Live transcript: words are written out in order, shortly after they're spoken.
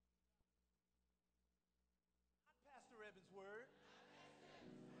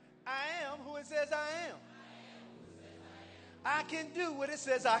I am who it says I am. I can do what it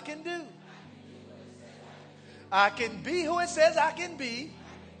says I can do. I can be who it says I can be.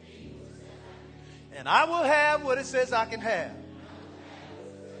 And I will have what it says I can have.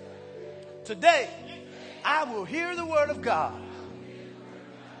 Today, I will hear the word of God.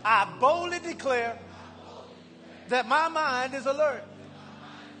 I boldly declare that my mind is alert.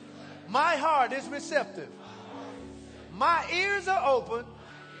 My heart is receptive. My ears are open.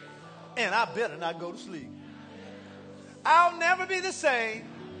 And I better not go to sleep. I'll never be the same.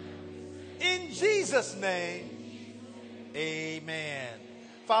 In Jesus' name, amen.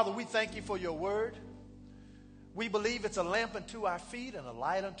 Father, we thank you for your word. We believe it's a lamp unto our feet and a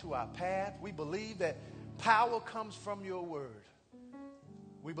light unto our path. We believe that power comes from your word.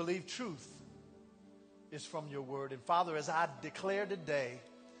 We believe truth is from your word. And Father, as I declare today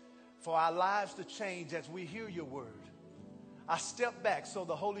for our lives to change as we hear your word, I step back so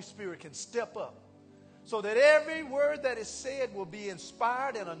the Holy Spirit can step up, so that every word that is said will be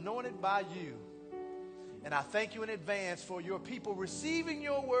inspired and anointed by you. And I thank you in advance for your people receiving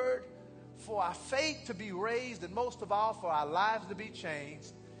your word, for our faith to be raised, and most of all, for our lives to be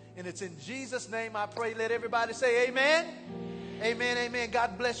changed. And it's in Jesus' name I pray. Let everybody say amen. Amen, amen.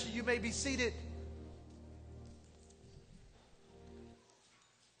 God bless you. You may be seated.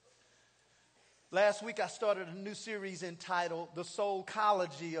 Last week I started a new series entitled The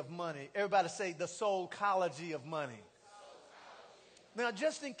Soulcology of Money. Everybody say the Soulcology of Money. Now,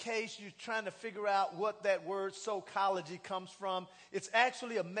 just in case you're trying to figure out what that word soulcology comes from, it's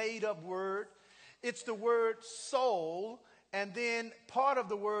actually a made-up word. It's the word soul and then part of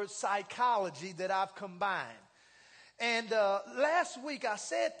the word psychology that I've combined. And last week I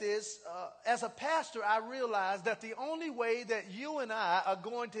said this, as a pastor, I realized that the only way that you and I are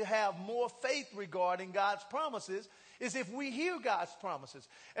going to have more faith regarding God's promises is if we hear God's promises.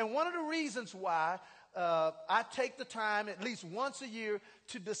 And one of the reasons why I take the time at least once a year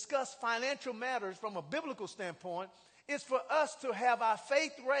to discuss financial matters from a biblical standpoint is for us to have our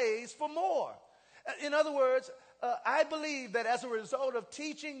faith raised for more. In other words, I believe that as a result of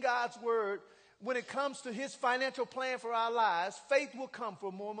teaching God's word, when it comes to his financial plan for our lives, faith will come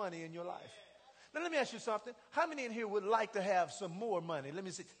for more money in your life. Now, let me ask you something. How many in here would like to have some more money? Let me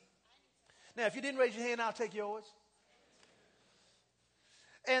see. Now, if you didn't raise your hand, I'll take yours.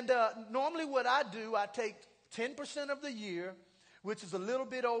 And normally what I do, I take 10% of the year, which is a little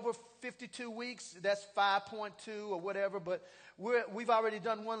bit over 52 weeks. That's 5.2 or whatever, but we've already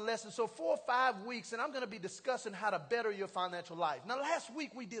done one lesson. So 4 or 5 weeks, and I'm going to be discussing how to better your financial life. Now, last week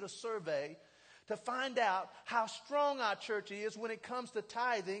we did a survey to find out how strong our church is when it comes to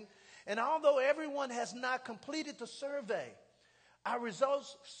tithing. And although everyone has not completed the survey, our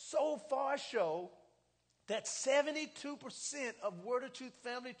results so far show that 72% of Word of Truth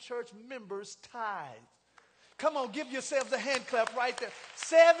Family Church members tithe. Come on, give yourselves a hand clap right there.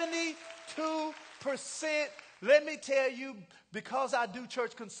 72%. Let me tell you, because I do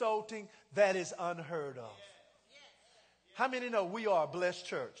church consulting, that is unheard of. How many know we are a blessed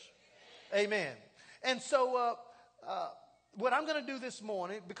church? Amen. And so what I'm going to do this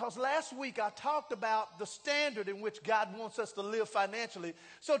morning, because last week I talked about the standard in which God wants us to live financially.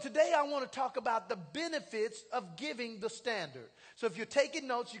 So today I want to talk about the benefits of giving the standard. So if you're taking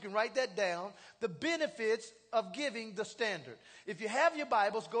notes, you can write that down. The benefits of giving the standard. If you have your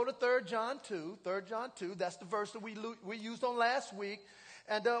Bibles, go to 3 John 2. 3 John 2, that's the verse that we used on last week.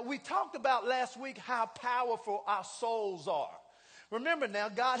 And we talked about last week how powerful our souls are. Remember now,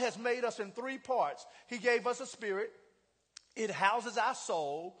 God has made us in 3 parts. He gave us a spirit. It houses our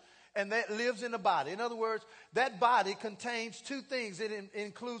soul, and that lives in the body. In other words, that body contains 2 things. It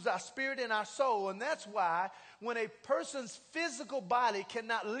includes our spirit and our soul, and that's why when a person's physical body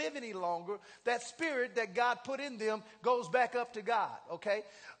cannot live any longer, that spirit that God put in them goes back up to God, okay?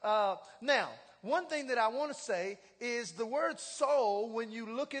 Now, one thing that I want to say is the word soul, when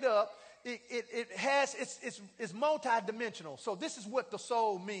you look it up, it's multidimensional. So this is what the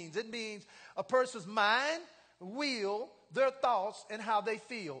soul means. It means a person's mind, will, their thoughts, and how they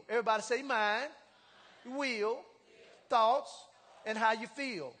feel. Everybody say mind, will, thoughts, and how you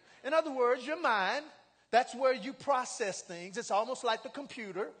feel. In other words, your mind, that's where you process things. It's almost like the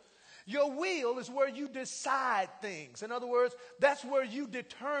computer. Your will is where you decide things. In other words, that's where you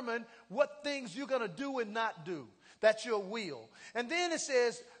determine what things you're going to do and not do. That's your will. And then it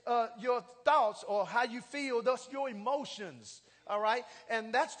says your thoughts, or how you feel, that's your emotions. All right?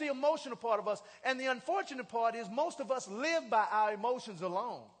 And that's the emotional part of us. And the unfortunate part is most of us live by our emotions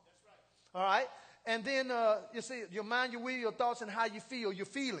alone. That's right. All right? And then you see your mind, your will, your thoughts, and how you feel, your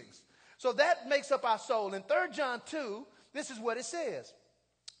feelings. So that makes up our soul. In 3 John 2, this is what it says.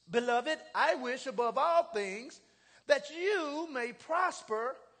 Beloved, I wish above all things that you may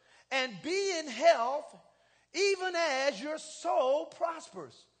prosper and be in health, even as your soul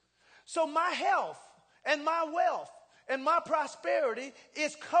prospers. So my health and my wealth and my prosperity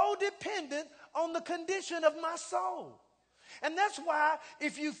is codependent on the condition of my soul. And that's why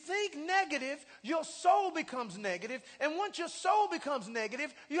if you think negative, your soul becomes negative. And once your soul becomes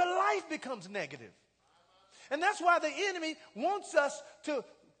negative, your life becomes negative. And that's why the enemy wants us to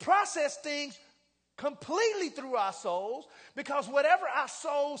process things completely through our souls, because whatever our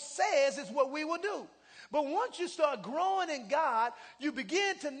soul says is what we will do. But once you start growing in God, you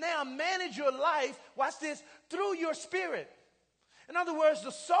begin to now manage your life, watch this, through your spirit. In other words,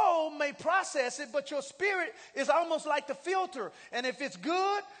 the soul may process it, but your spirit is almost like the filter. And if it's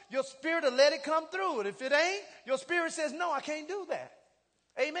good, your spirit will let it come through. And if it ain't, your spirit says, no, I can't do that.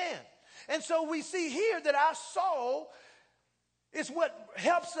 Amen. And so we see here that our soul is what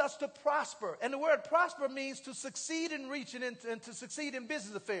helps us to prosper. And the word prosper means to succeed in reaching and to succeed in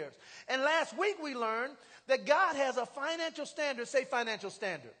business affairs. And last week we learned that God has a financial standard. Say financial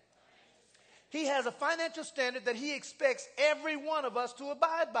standard. He has a financial standard that he expects every one of us to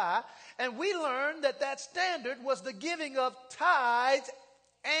abide by. And we learned that that standard was the giving of tithes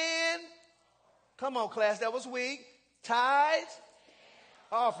and, come on class, that was weak, tithes,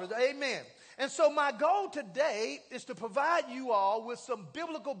 offers. Amen. And so my goal today is to provide you all with some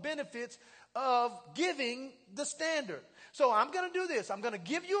biblical benefits of giving the standard. So I'm going to do this. I'm going to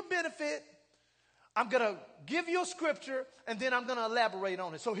give you a benefit. I'm going to give you a scripture, and then I'm going to elaborate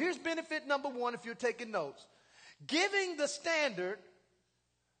on it. So here's benefit number one if you're taking notes. Giving the standard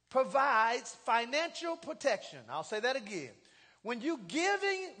provides financial protection. I'll say that again. When you're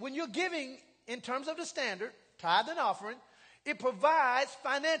giving in terms of the standard, tithe and offering, it provides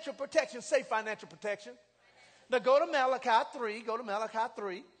financial protection. Say financial protection. Now go to Malachi 3. Go to Malachi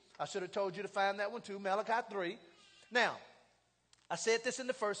 3. I should have told you to find that one too. Malachi 3. Now, I said this in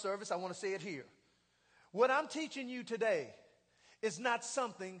the first service. I want to say it here. What I'm teaching you today is not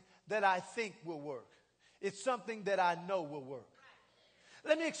something that I think will work. It's something that I know will work.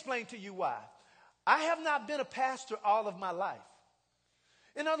 Let me explain to you why. I have not been a pastor all of my life.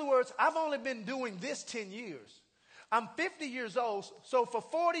 In other words, I've only been doing this 10 years. I'm 50 years old, so for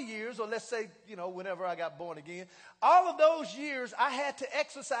 40 years, or let's say, whenever I got born again, all of those years I had to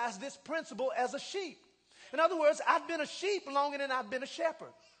exercise this principle as a sheep. In other words, I've been a sheep longer than I've been a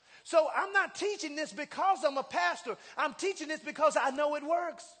shepherd. So I'm not teaching this because I'm a pastor. I'm teaching this because I know it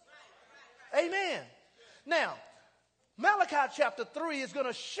works. Amen. Now, Malachi chapter 3 is going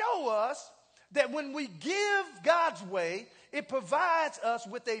to show us that when we give God's way, it provides us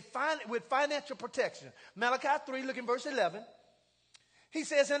with financial protection. Malachi 3, look in verse 11. He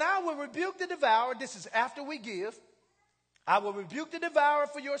says, and I will rebuke the devourer. This is after we give. I will rebuke the devourer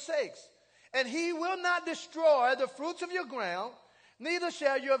for your sakes. And he will not destroy the fruits of your ground, neither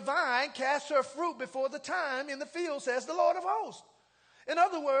shall your vine cast her fruit before the time in the field, says the Lord of hosts. In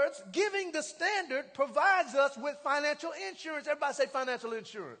other words, giving the standard provides us with financial insurance. Everybody say financial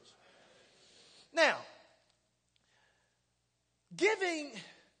insurance. Now, giving,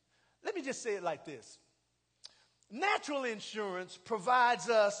 let me just say it like this. Natural insurance provides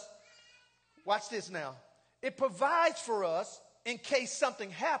us, watch this now, it provides for us in case something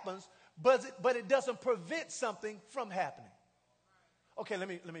happens, but it doesn't prevent something from happening. Okay, let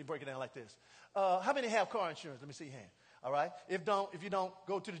me break it down like this. How many have car insurance? Let me see your hand. All right? If you don't,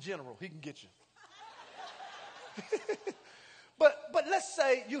 go to the general. He can get you. But let's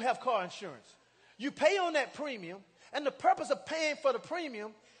say you have car insurance. You pay on that premium, and the purpose of paying for the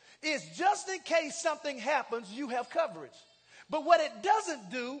premium is just in case something happens, you have coverage. But what it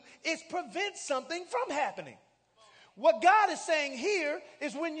doesn't do is prevent something from happening. What God is saying here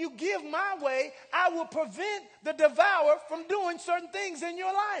is when you give my way, I will prevent the devourer from doing certain things in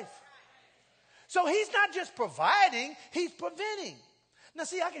your life. So he's not just providing, he's preventing. Now,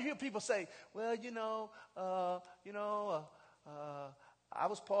 see, I can hear people say, well, I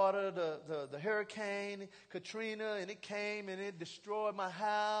was part of the Hurricane Katrina, and it came and it destroyed my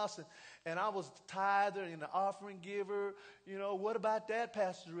house, and I was a tither and an offering giver. What about that,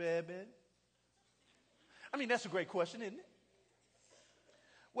 Pastor Redman? I mean, that's a great question, isn't it?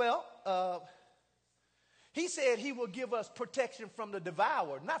 Well, he said he will give us protection from the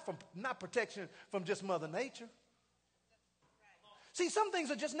devourer, not protection from just Mother Nature. See, some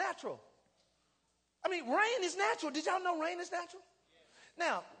things are just natural. I mean, rain is natural. Did y'all know rain is natural?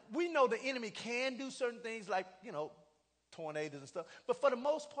 Now, we know the enemy can do certain things like, tornadoes and stuff. But for the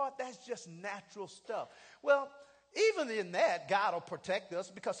most part, that's just natural stuff. Well, even in that, God will protect us,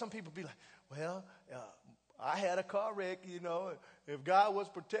 because some people be like, well, I had a car wreck, you know. If God was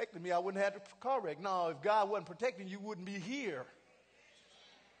protecting me, I wouldn't have had a car wreck. No, if God wasn't protecting you, wouldn't be here.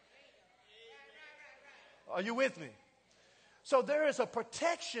 Are you with me? So there is a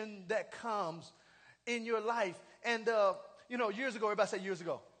protection that comes in your life. And, years ago, everybody say years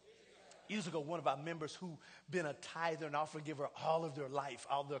ago. Years ago, one of our members who been a tither and offering giver all of their life,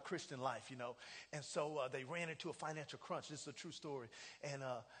 all their Christian life, And so they ran into a financial crunch. This is a true story. And,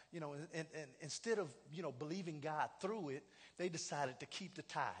 and instead of, believing God through it, they decided to keep the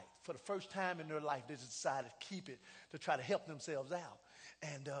tithe. For the first time in their life, they decided to keep it to try to help themselves out.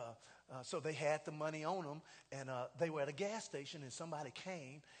 And so they had the money on them, and they were at a gas station, and somebody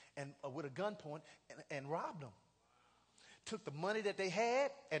came and with a gun point and robbed them. Took the money that they had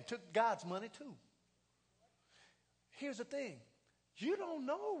and took God's money too. Here's the thing. You don't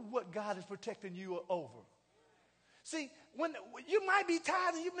know what God is protecting you over. See, when you might be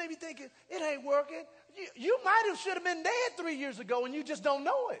tired and you may be thinking, it ain't working. You might have should have been dead 3 years ago and you just don't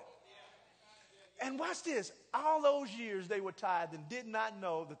know it. And watch this. All those years they were tithed and did not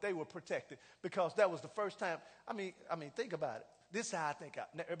know that they were protected because that was the first time. I mean, think about it. This is how I think.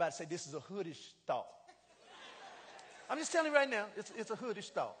 Everybody say this is a hoodish thought. I'm just telling you right now, it's a hoodish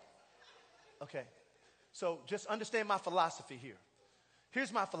thought. Okay. So just understand my philosophy here.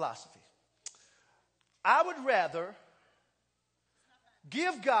 Here's my philosophy. I would rather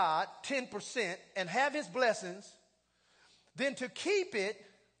give God 10% and have his blessings than to keep it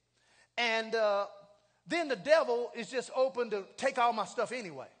and then the devil is just open to take all my stuff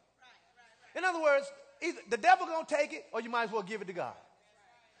anyway. In other words, either the devil going to take it or you might as well give it to God.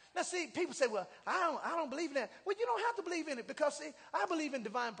 Now, see, people say, well, I don't believe in that. Well, you don't have to believe in it because, see, I believe in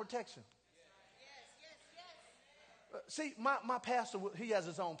divine protection. See, my pastor, he has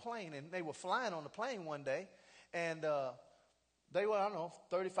his own plane, and they were flying on the plane one day, and they were,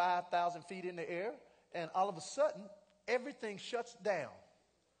 35,000 feet in the air, and all of a sudden, everything shuts down.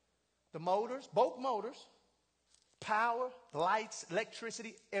 The motors, both motors, power, lights,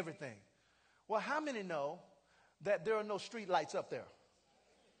 electricity, everything. Well, how many know that there are no street lights up there?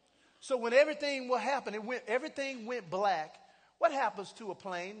 So when everything will happen, everything went black. What happens to a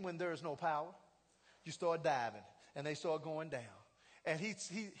plane when there is no power? You start diving, and they start going down. And he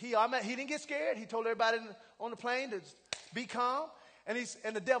didn't get scared. He told everybody on the plane to be calm. And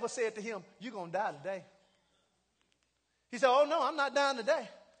the devil said to him, "You're going to die today." He said, "Oh, no, I'm not dying today."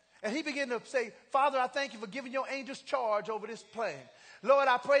 And he began to say, "Father, I thank you for giving your angels charge over this plane. Lord,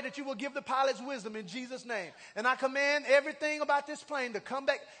 I pray that you will give the pilots wisdom in Jesus' name. And I command everything about this plane to come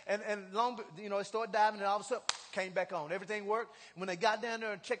back." And it started diving, and all of a sudden, came back on. Everything worked. When they got down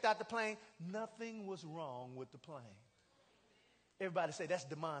there and checked out the plane, nothing was wrong with the plane. Everybody say, that's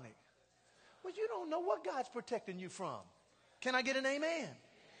demonic. Well, you don't know what God's protecting you from. Can I get an amen?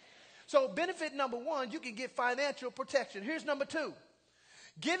 So benefit number one, you can get financial protection. Here's number two.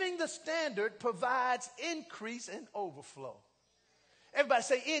 Giving the standard provides increase and overflow. Everybody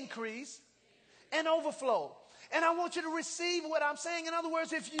say increase and overflow. And I want you to receive what I'm saying. In other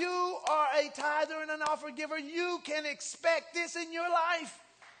words, if you are a tither and an offering giver, you can expect this in your life.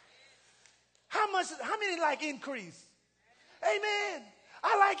 How many like increase? Amen.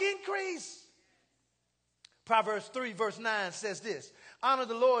 I like increase. Proverbs 3 verse 9 says this: honor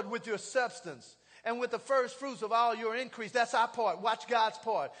the Lord with your substance and with the first fruits of all your increase. That's our part. Watch God's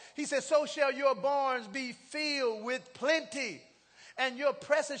part. He says, so shall your barns be filled with plenty, and your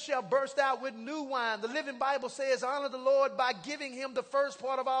presses shall burst out with new wine. The Living Bible says, honor the Lord by giving him the first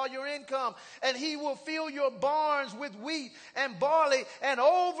part of all your income, and he will fill your barns with wheat and barley and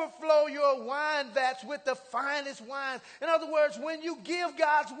overflow your wine vats with the finest wines. In other words, when you give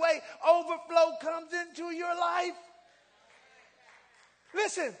God's way, overflow comes into your life.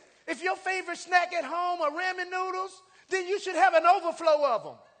 Listen, if your favorite snack at home are ramen noodles, then you should have an overflow of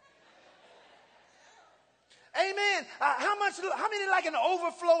them. Amen. How many like an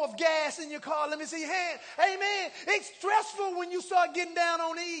overflow of gas in your car? Let me see your hand. Amen. It's stressful when you start getting down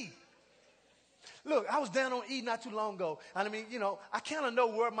on E. Look, I was down on E not too long ago. And I kind of know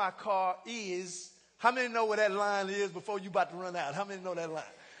where my car is. How many know where that line is before you about to run out? How many know that line?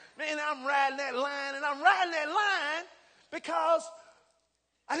 Man, I'm riding that line, and I'm riding that line because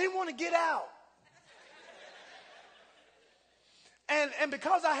I didn't want to get out. And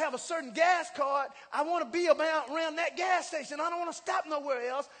because I have a certain gas card, I want to be around that gas station. I don't want to stop nowhere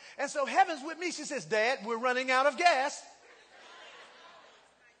else. And so heaven's with me. She says, Dad, we're running out of gas.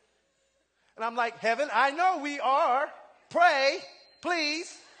 And I'm like, heaven, I know we are. Pray,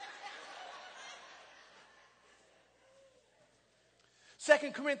 please.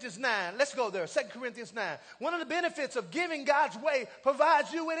 2 Corinthians 9. Let's go there. 2 Corinthians 9. One of the benefits of giving God's way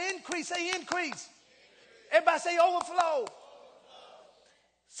provides you with increase. Say increase. Everybody say overflow.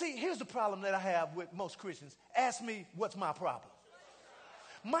 See, here's the problem that I have with most Christians. Ask me, what's my problem?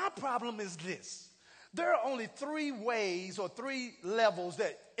 My problem is this. There are only three ways or three levels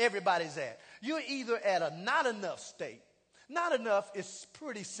that everybody's at. You're either at a not enough state. Not enough is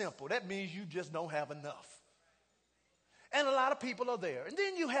pretty simple. That means you just don't have enough. And a lot of people are there. And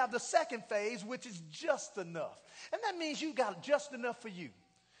then you have the second phase, which is just enough. And that means you got just enough for you.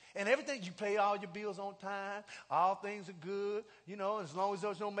 And everything, you pay all your bills on time. All things are good. You know, as long as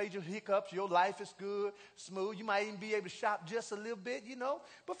there's no major hiccups, your life is good, smooth. You might even be able to shop just a little bit, you know.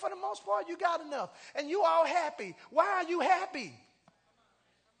 But for the most part, you got enough. And you all happy. Why are you happy?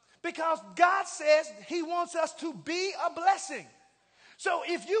 Because God says he wants us to be a blessing. So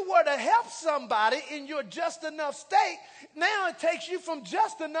if you were to help somebody in your just enough state, now it takes you from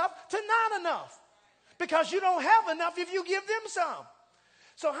just enough to not enough. Because you don't have enough if you give them some.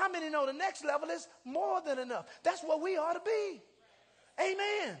 So how many know the next level is more than enough? That's what we ought to be.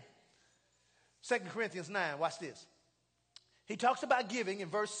 Amen. 2 Corinthians 9, watch this. He talks about giving in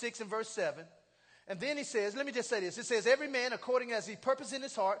verse 6 and verse 7. And then he says, let me just say this. It says, every man according as he purpose in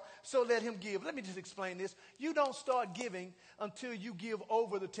his heart, so let him give. Let me just explain this. You don't start giving until you give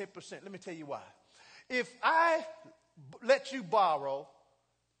over the 10%. Let me tell you why. If I let you borrow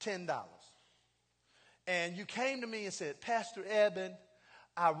 $10 and you came to me and said, Pastor Eben,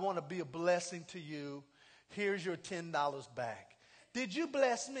 I want to be a blessing to you. Here's your $10 back. Did you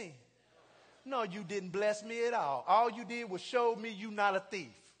bless me? No, you didn't bless me at all. All you did was show me you're not a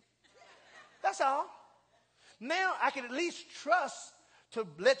thief. That's all. Now I can at least trust to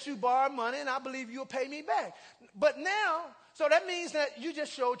let you borrow money, and I believe you'll pay me back. But now, so that means that you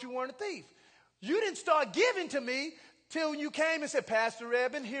just showed you weren't a thief. You didn't start giving to me till you came and said, Pastor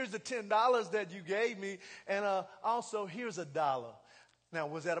Eben, here's the $10 that you gave me, and also here's $1. Now,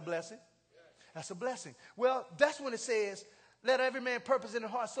 was that a blessing? That's a blessing. Well, that's when it says, let every man purpose in the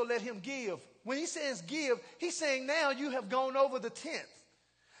heart, so let him give. When he says give, he's saying now you have gone over the 10th.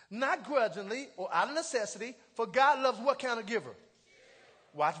 Not grudgingly or out of necessity, for God loves what kind of giver?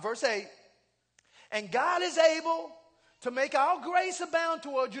 Watch verse 8. And God is able to make all grace abound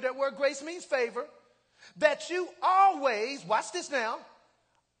toward you. That word grace means favor. That you always, watch this now,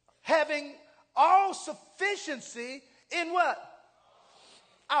 having all sufficiency in what?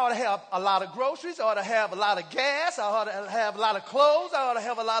 I ought to have a lot of groceries. I ought to have a lot of gas. I ought to have a lot of clothes. I ought to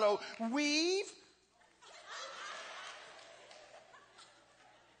have a lot of weave.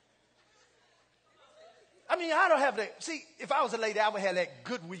 I mean, I don't have that. See, if I was a lady, I would have that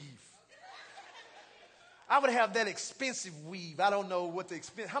good weave. I would have that expensive weave. I don't know what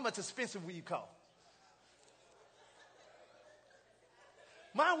how much expensive weave costs.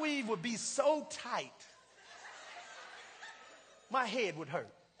 My weave would be so tight, my head would hurt.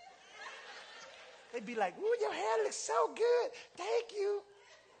 They'd be like, ooh, your hair looks so good. Thank you.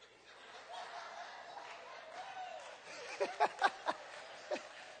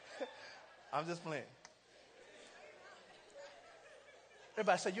 I'm just playing.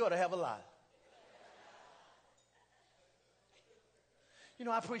 Everybody say, you ought to have a lot. You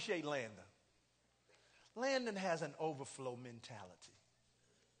know, I appreciate Landon. Landon has an overflow mentality.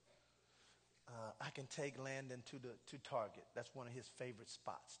 I can take Landon to Target. That's one of his favorite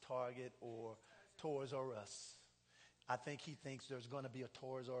spots, Target or Toys R Us. I think he thinks there's going to be a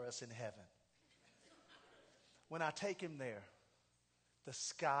Toys R Us in heaven. When I take him there, the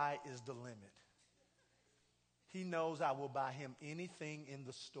sky is the limit. He knows I will buy him anything in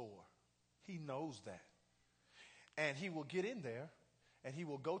the store. He knows that. And he will get in there and he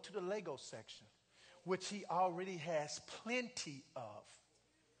will go to the Lego section, which he already has plenty of.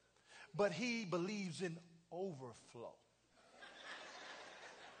 But he believes in overflow.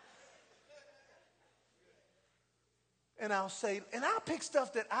 And I'll say, and I'll pick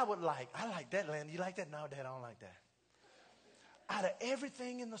stuff that I would like. I like that, Landon. You like that? No, Dad, I don't like that. Out of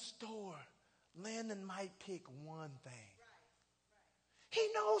everything in the store, Landon might pick one thing. He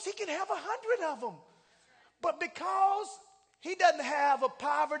knows he can have 100 of them. But because he doesn't have a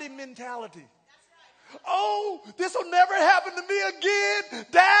poverty mentality. Oh, this will never happen to me again.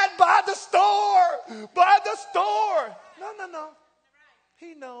 Dad, buy the store. Buy the store. No.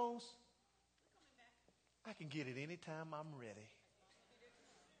 He knows I can get it anytime I'm ready.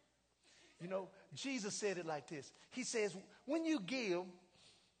 You know, Jesus said it like this. He says, when you give,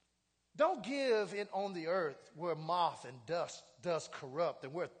 don't give on the earth where moth and dust does corrupt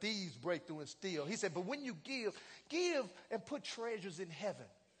and where thieves break through and steal. He said, but when you give and put treasures in heaven.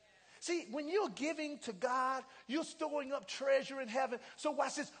 See, when you're giving to God, you're storing up treasure in heaven. So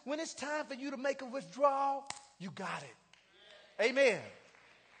watch this. When it's time for you to make a withdrawal, you got it. Amen.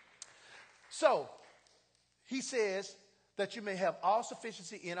 So, he says that you may have all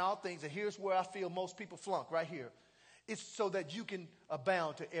sufficiency in all things. And here's where I feel most people flunk, right here. It's so that you can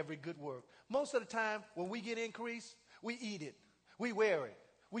abound to every good work. Most of the time, when we get increase, we eat it, we wear it,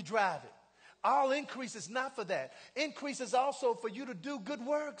 we drive it. All increase is not for that. Increase is also for you to do good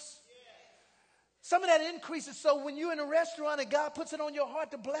works. Some of that increase is so when you're in a restaurant and God puts it on your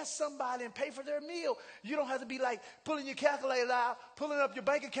heart to bless somebody and pay for their meal, you don't have to be like pulling your calculator out, pulling up your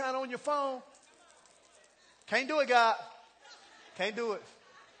bank account on your phone. Can't do it, God. Can't do it.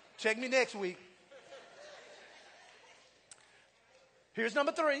 Check me next week. Here's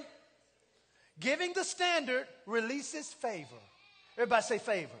number 3. Giving the standard releases favor. Everybody say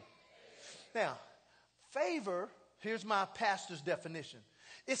favor. Now, favor, here's my pastor's definition.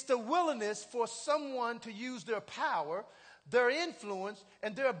 It's the willingness for someone to use their power, their influence,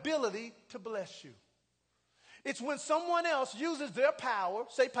 and their ability to bless you. It's when someone else uses their power,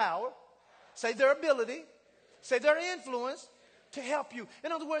 say their ability, say their influence, to help you.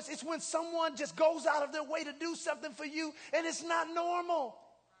 In other words, it's when someone just goes out of their way to do something for you, and it's not normal.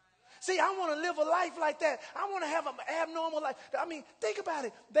 See, I want to live a life like that. I want to have an abnormal life. I mean, think about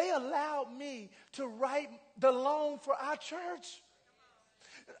it. They allowed me to write the loan for our church.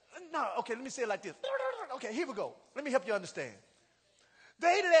 No, okay, let me say it like this. Okay, here we go. Let me help you understand.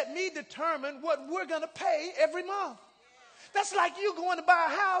 They let me determine what we're going to pay every month. That's like you going to buy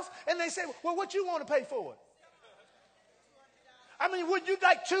a house, and they say, well, what you want to pay for it? I mean, would you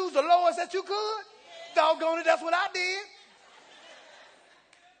like choose the lowest that you could? Doggone it, that's what I did.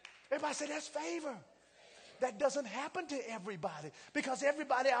 Everybody say that's favor. That doesn't happen to everybody because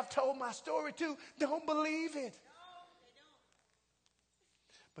everybody I've told my story to don't believe it.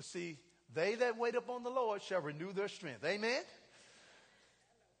 But see, they that wait upon the Lord shall renew their strength. Amen?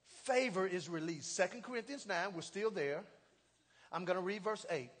 Favor is released. 2 Corinthians 9, we're still there. I'm going to read verse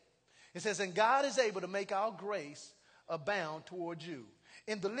 8. It says, and God is able to make all grace abound toward you.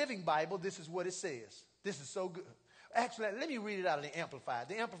 In the Living Bible, this is what it says. This is so good. Actually, let me read it out of the Amplified.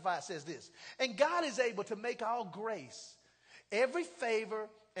 The Amplified says this. And God is able to make all grace, every favor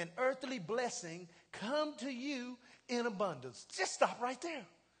and earthly blessing come to you in abundance. Just stop right there.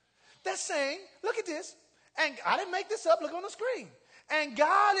 That's saying, look at this. And I didn't make this up. Look on the screen. And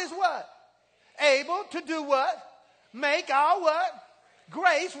God is what? Able to do what? Make all what?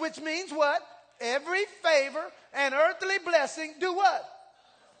 Grace, which means what? Every favor and earthly blessing do what?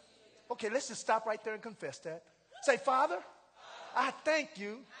 Okay, let's just stop right there and confess that. Say, Father, I thank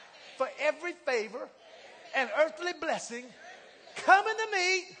you for every favor and earthly blessing coming to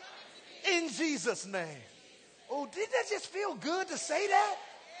me in Jesus' name. Oh, did that just feel good to say that?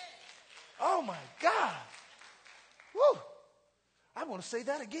 Oh, my God. Woo. I want to say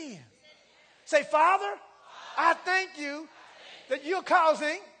that again. Say, Father, I thank you that you're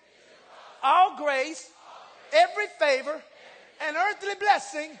causing all grace, every favor, and earthly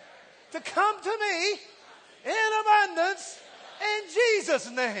blessing to come to me in abundance in Jesus'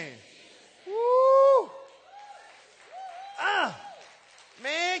 name. Woo!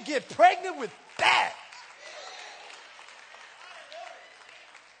 Man, get pregnant with that.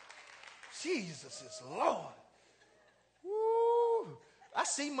 Jesus is Lord. Woo! I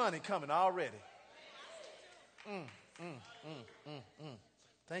see money coming already.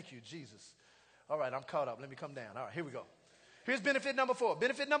 Thank you, Jesus. All right, I'm caught up. Let me come down. All right, here we go. Here's benefit number 4.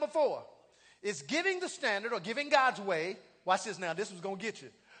 Benefit number 4 is giving the standard or giving God's way. Watch this now. This was going to get you.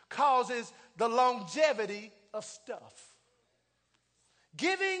 Causes the longevity of stuff.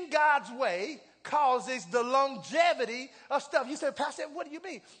 Giving God's way causes the longevity of stuff. You say, Pastor, what do you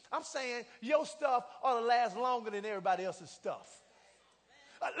mean? I'm saying your stuff ought to last longer than everybody else's stuff.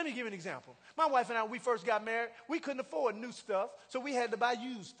 Let me give you an example. My wife and I, when we first got married, we couldn't afford new stuff, so we had to buy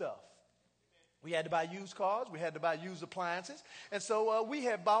used stuff. We had to buy used cars. We had to buy used appliances. And so we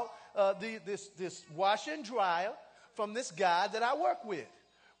had bought this washer and dryer from this guy that I work with.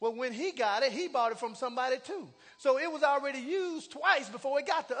 Well, when he got it, he bought it from somebody too. So it was already used twice before it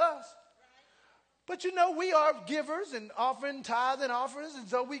got to us. But you know, we are givers and offering tithe and offerings. And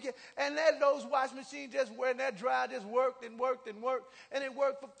so we get, and those washing machines just where that dryer just worked and worked and worked. And it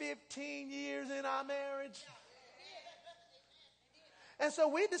worked for 15 years in our marriage. And so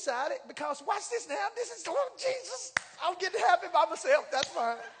we decided, because watch this now, this is Lord Jesus. I'm getting happy by myself. That's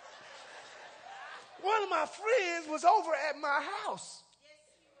fine. One of my friends was over at my house.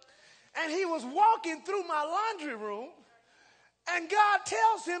 And he was walking through my laundry room. And God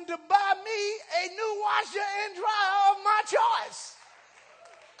tells him to buy me a new washer and dryer of my choice.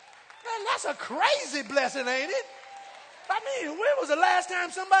 Man, that's a crazy blessing, ain't it? I mean, when was the last time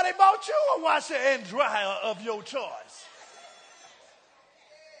somebody bought you a washer and dryer of your choice?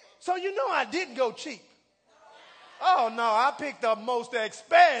 So you know I didn't go cheap. Oh, no, I picked the most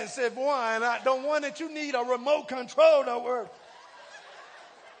expensive one. The one that you need a remote control to work.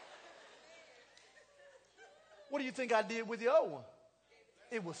 What do you think I did with the old one?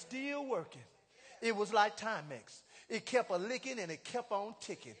 It was still working. It was like Timex. It kept a licking and it kept on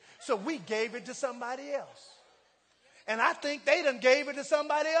ticking. So we gave it to somebody else. And I think they done gave it to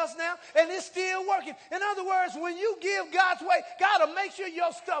somebody else now, and it's still working. In other words, when you give God's way, God will make sure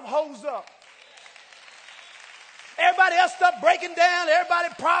your stuff holds up. Everybody else stuff breaking down,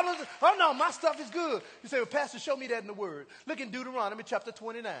 everybody problems. Oh, no, my stuff is good. You say, well, Pastor, show me that in the Word. Look in Deuteronomy chapter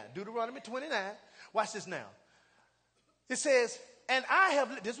 29. Deuteronomy 29. Watch this now. It says, and I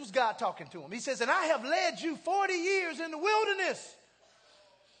have, this was God talking to him. He says, and I have led you 40 years in the wilderness.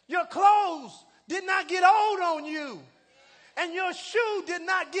 Your clothes did not get old on you. And your shoe did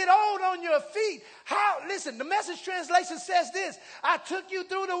not get old on your feet. How? Listen, the Message translation says this. I took you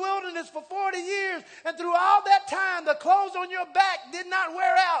through the wilderness for 40 years, and through all that time, the clothes on your back did not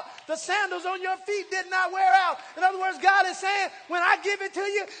wear out. The sandals on your feet did not wear out. In other words, God is saying, when I give it to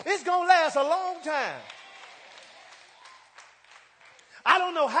you, it's going to last a long time. I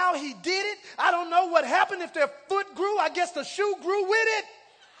don't know how he did it. I don't know what happened. If their foot grew, I guess the shoe grew with it.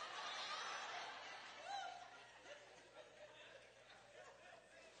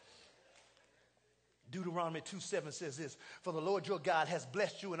 Deuteronomy 2:7 says this, for the Lord your God has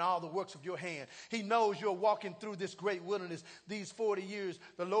blessed you in all the works of your hand. He knows you're walking through this great wilderness. These 40 years,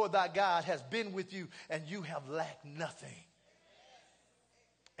 the Lord thy God has been with you, and you have lacked nothing.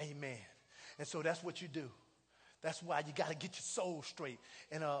 Amen. And so that's what you do. That's why you got to get your soul straight.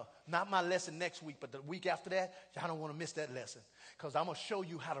 And not my lesson next week, but the week after that, I don't want to miss that lesson, because I'm going to show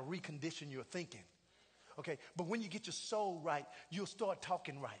you how to recondition your thinking. Okay, but when you get your soul right, you'll start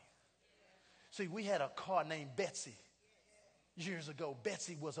talking right. See, we had a car named Betsy years ago.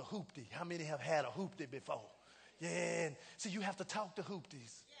 Betsy was a hoopty. How many have had a hoopty before? Yeah, and see, you have to talk to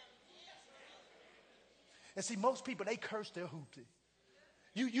hoopties. And see, most people, they curse their hoopty.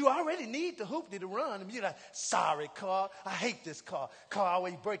 You already need the hoopty to run. And you're like, sorry, car, I hate this car. Car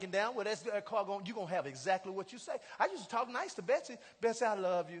always breaking down. Well, that's that car you're going to have exactly what you say. I used to talk nice to Betsy. Betsy, I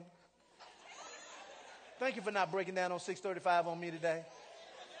love you. Thank you for not breaking down on 635 on me today.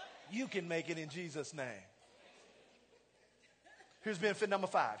 You can make it in Jesus' name. Here's benefit number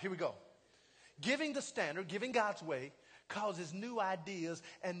 5. Here we go. Giving the standard, giving God's way, causes new ideas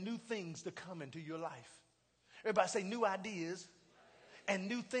and new things to come into your life. Everybody say new ideas and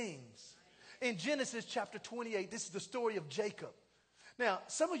new things. In Genesis chapter 28, this is the story of Jacob. Now,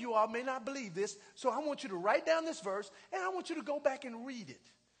 some of you all may not believe this, so I want you to write down this verse, and I want you to go back and read it.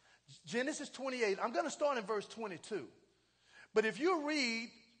 Genesis 28, I'm going to start in verse 22. But if you read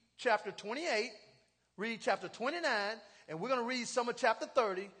chapter 28, read chapter 29, and we're going to read some of chapter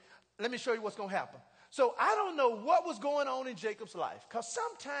 30. Let me show you what's going to happen. So I don't know what was going on in Jacob's life, because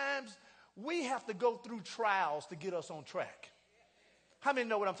sometimes we have to go through trials to get us on track. How many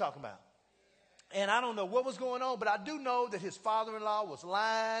know what I'm talking about? And I don't know what was going on, but I do know that his father-in-law was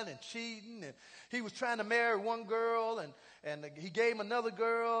lying and cheating, and he was trying to marry one girl, and he gave him another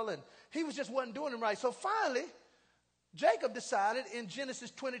girl, and he wasn't doing it right. So finally, Jacob decided in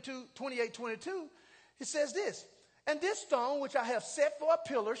Genesis 28:22, he says this, and this stone which I have set for a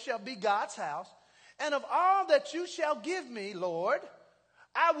pillar shall be God's house, and of all that you shall give me, Lord,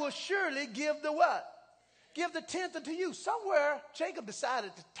 I will surely give the what? Give the tenth unto you. Somewhere Jacob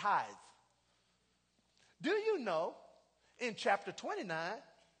decided to tithe. Do you know in chapter 29,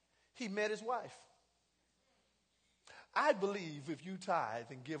 he met his wife? I believe if you tithe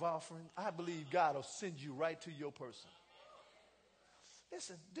and give offering, I believe God will send you right to your person.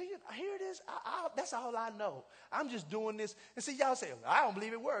 Listen, here it is. That's all I know. I'm just doing this. And see, y'all say, I don't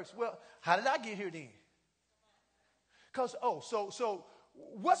believe it works. Well, how did I get here then? Because, so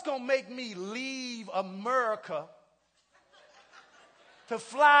what's going to make me leave America to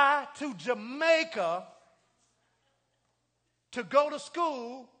fly to Jamaica to go to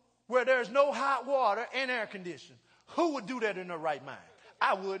school where there's no hot water and air conditioning? Who would do that in their right mind?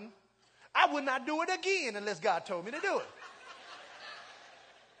 I wouldn't. I would not do it again unless God told me to do it.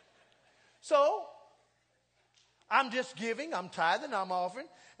 So, I'm just giving, I'm tithing, I'm offering,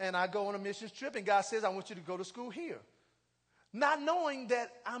 and I go on a missions trip, and God says, I want you to go to school here. Not knowing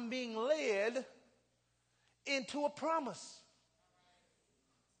that I'm being led into a promise.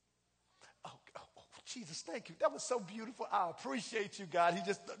 Oh, Jesus, thank you. That was so beautiful. I appreciate you, God. He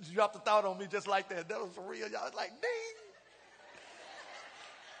just dropped a thought on me just like that. That was for real. Y'all was like, ding.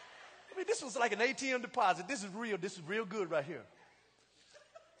 I mean, this was like an ATM deposit. This is real. This is real good right here.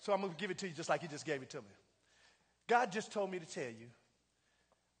 So I'm going to give it to you just like he just gave it to me. God just told me to tell you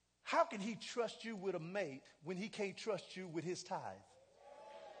How can he trust you with a mate when he can't trust you with his tithe?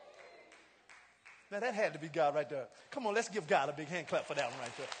 Now, that had to be God right there. Come on, let's give God a big hand clap for that one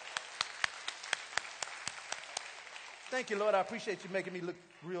right there. Thank you, Lord. I appreciate you making me look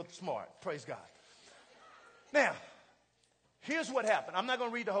real smart. Praise God. Now, here's what happened. I'm not going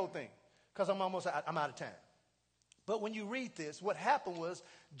to read the whole thing because I'm out of time. But when you read this, what happened was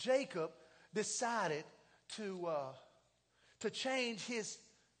Jacob decided to change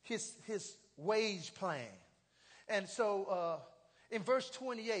his wage plan. And so in verse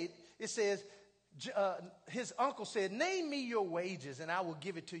 28, it says, his uncle said, name me your wages and I will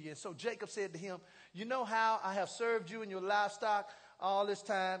give it to you. And so Jacob said to him, you know how I have served you and your livestock all this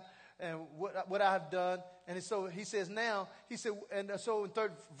time and what I have done. And so he says now, and so in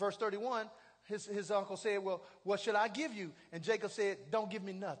verse 31, his uncle said, well, what should I give you? And Jacob said, don't give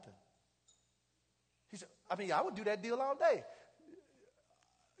me nothing. He said, I would do that deal all day.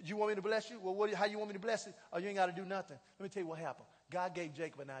 You want me to bless you? Well, how you want me to bless it? Oh, you ain't got to do nothing. Let me tell you what happened. God gave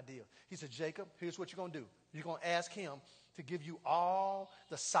Jacob an idea. He said, Jacob, here's what you're going to do. You're going to ask him to give you all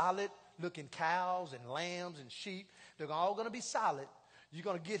the solid-looking cows and lambs and sheep. They're all going to be solid. You're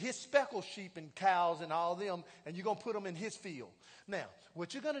going to get his speckled sheep and cows and all them, and you're going to put them in his field. Now,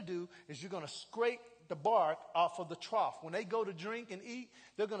 what you're going to do is you're going to scrape the bark off of the trough. When they go to drink and eat,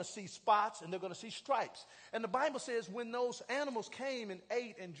 they're going to see spots and they're going to see stripes. And the Bible says when those animals came and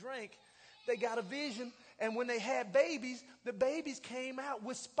ate and drank, they got a vision. And when they had babies, the babies came out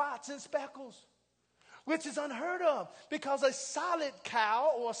with spots and speckles, which is unheard of because a solid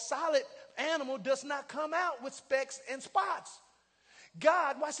cow or a solid animal does not come out with specks and spots.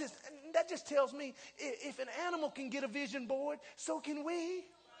 God, watch this. That just tells me if an animal can get a vision board, so can we.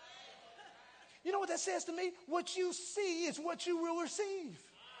 You know what that says to me? What you see is what you will receive.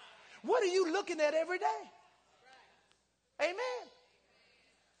 What are you looking at every day? Amen.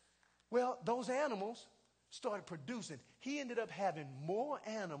 Well, those animals started producing. He ended up having more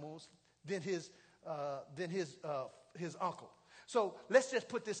animals than his uncle. So let's just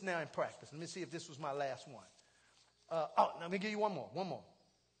put this now in practice. Let me see if this was my last one. Let me give you one more.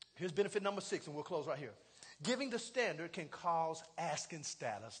 Here's benefit number 6, and we'll close right here. Giving the standard can cause asking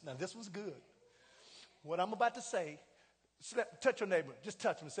status. Now, this was good. What I'm about to say, touch your neighbor. Just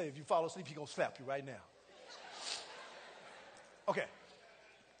touch him and say, if you fall asleep, he's going to slap you right now. Okay.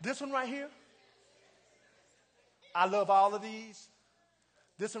 This one right here, I love all of these.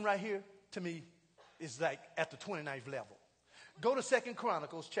 This one right here, to me, is like at the 29th level. Go to 2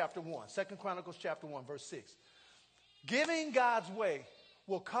 Chronicles chapter 1. 2 Chronicles chapter 1, verse 6. Giving God's way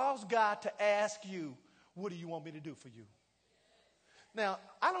will cause God to ask you, what do you want me to do for you? Now,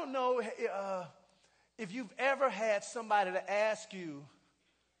 I don't know if you've ever had somebody to ask you,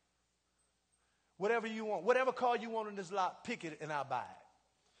 whatever you want, whatever car you want in this lot, pick it and I'll buy it.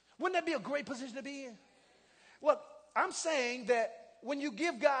 Wouldn't that be a great position to be in? Well, I'm saying that when you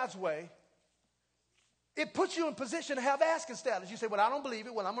give God's way, it puts you in position to have asking status. You say, well, I don't believe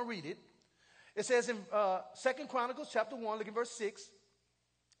it. Well, I'm going to read it. It says in 2 Chronicles chapter 1, look at verse 6.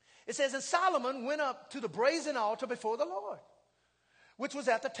 It says, and Solomon went up to the brazen altar before the Lord, which was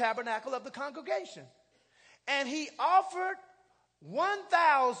at the tabernacle of the congregation. And he offered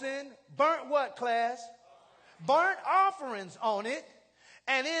 1,000 burnt what, class? Burnt offerings on it.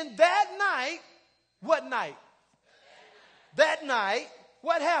 And in that night, what night? That night,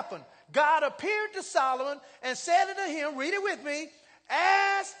 what happened? God appeared to Solomon and said unto him, read it with me,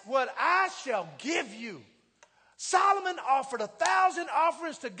 ask what I shall give you. Solomon offered 1,000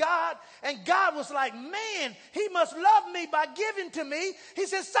 offerings to God, and God was like, man, he must love me by giving to me. He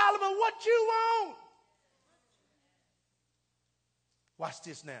said, Solomon, what you want? Watch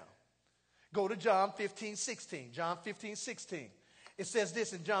this now. Go to John 15:16. John 15:16. It says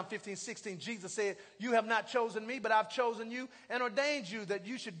this in John 15:16. Jesus said, you have not chosen me, but I've chosen you and ordained you that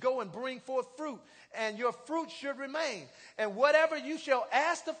you should go and bring forth fruit, and your fruit should remain. And whatever you shall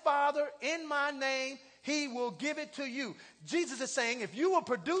ask the Father in my name, he will give it to you. Jesus is saying, if you will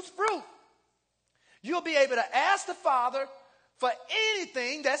produce fruit, you'll be able to ask the Father for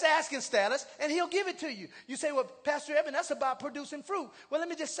anything that's asking status, and he'll give it to you. You say, well, Pastor Evan, that's about producing fruit. Well, let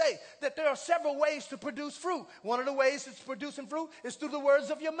me just say that there are several ways to produce fruit. One of the ways it's producing fruit is through the words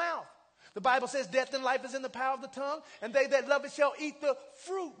of your mouth. The Bible says death and life is in the power of the tongue, and they that love it shall eat the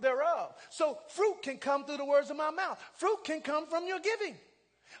fruit thereof. So fruit can come through the words of my mouth. Fruit can come from your giving.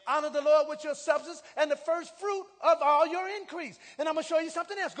 Honor the Lord with your substance and the first fruit of all your increase. And I'm going to show you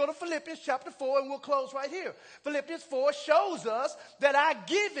something else. Go to Philippians chapter 4 and we'll close right here. Philippians 4 shows us that our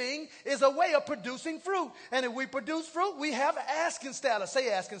giving is a way of producing fruit. And if we produce fruit, we have asking status.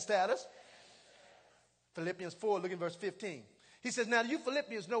 Say asking status. Philippians 4, look at verse 15. He says, now you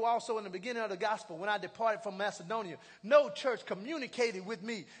Philippians know also in the beginning of the gospel, when I departed from Macedonia, no church communicated with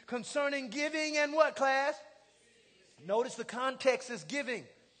me concerning giving and what, class? Notice the context is giving.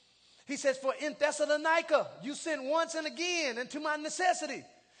 He says, for in Thessalonica, you sent once and again into my necessity.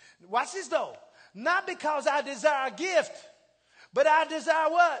 Watch this though. Not because I desire a gift, but I desire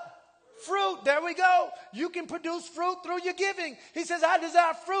what? Fruit. There we go. You can produce fruit through your giving. He says, I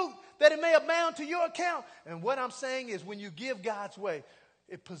desire fruit that it may abound to your account. And what I'm saying is when you give God's way,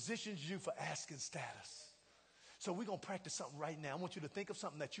 it positions you for asking status. So we're going to practice something right now. I want you to think of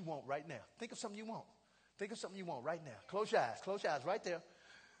something that you want right now. Think of something you want. Think of something you want right now. Close your eyes. Close your eyes right there.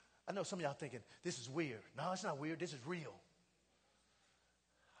 I know some of y'all thinking, this is weird. No, it's not weird. This is real.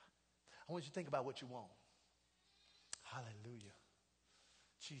 I want you to think about what you want. Hallelujah.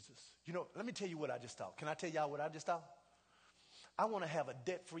 Jesus. You know, let me tell you what I just thought. Can I tell y'all what I just thought? I want to have a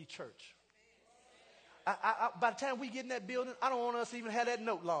debt-free church. By the time we get in that building, I don't want us to even have that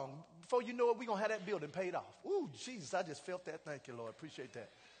note long. Before you know it, we're going to have that building paid off. Ooh, Jesus, I just felt that. Thank you, Lord. Appreciate that.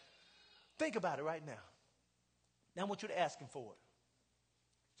 Think about it right now. Now I want you to ask him for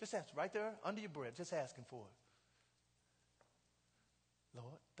it. Just ask right there under your breath. Just ask him for it.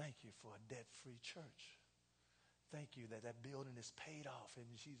 Lord, thank you for a debt-free church. Thank you that that building is paid off in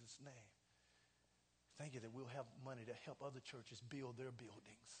Jesus' name. Thank you that we'll have money to help other churches build their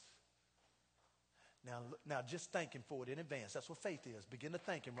buildings. Now just thank him for it in advance. That's what faith is. Begin to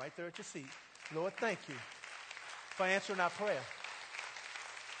thank him right there at your seat. Lord, thank you for answering our prayer.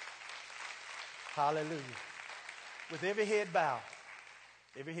 Hallelujah. With every head bowed.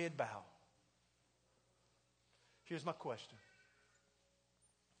 Every head bowed. Here's my question.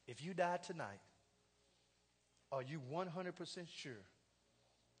 If you died tonight, are you 100% sure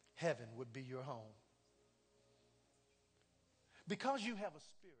heaven would be your home? Because you have a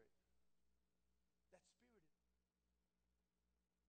spirit.